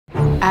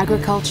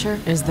Agriculture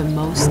is the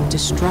most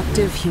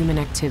destructive human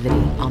activity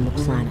on the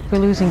planet. We're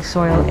losing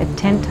soil at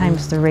 10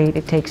 times the rate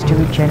it takes to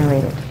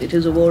regenerate it. It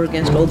is a war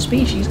against all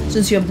species,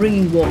 since you're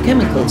bringing more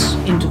chemicals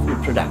into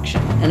food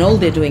production, and all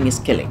they're doing is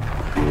killing.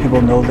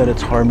 People know that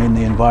it's harming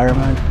the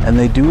environment, and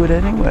they do it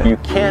anyway. You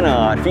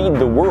cannot feed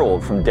the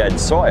world from dead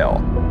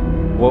soil.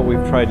 What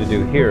we've tried to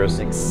do here is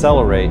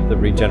accelerate the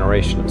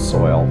regeneration of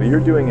soil. You're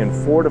doing in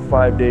 4 to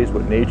 5 days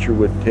what nature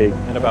would take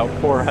in about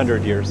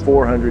 400 years.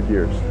 400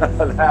 years.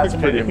 That's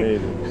pretty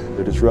amazing.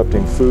 They're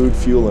disrupting food,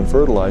 fuel, and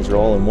fertilizer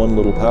all in one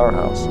little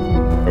powerhouse.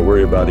 I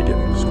worry about it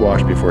getting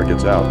squashed before it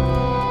gets out.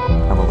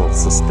 I'm a little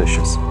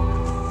suspicious.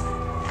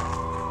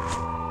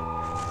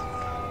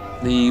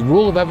 The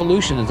rule of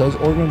evolution is those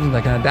organisms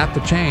that can adapt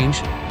to change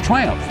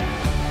triumph.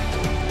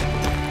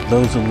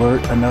 Those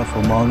alert enough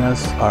among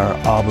us are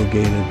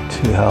obligated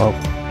to help.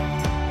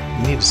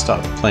 We need to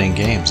stop playing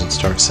games and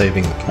start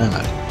saving the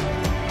planet.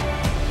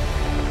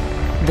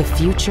 The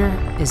future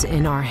is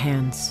in our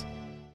hands.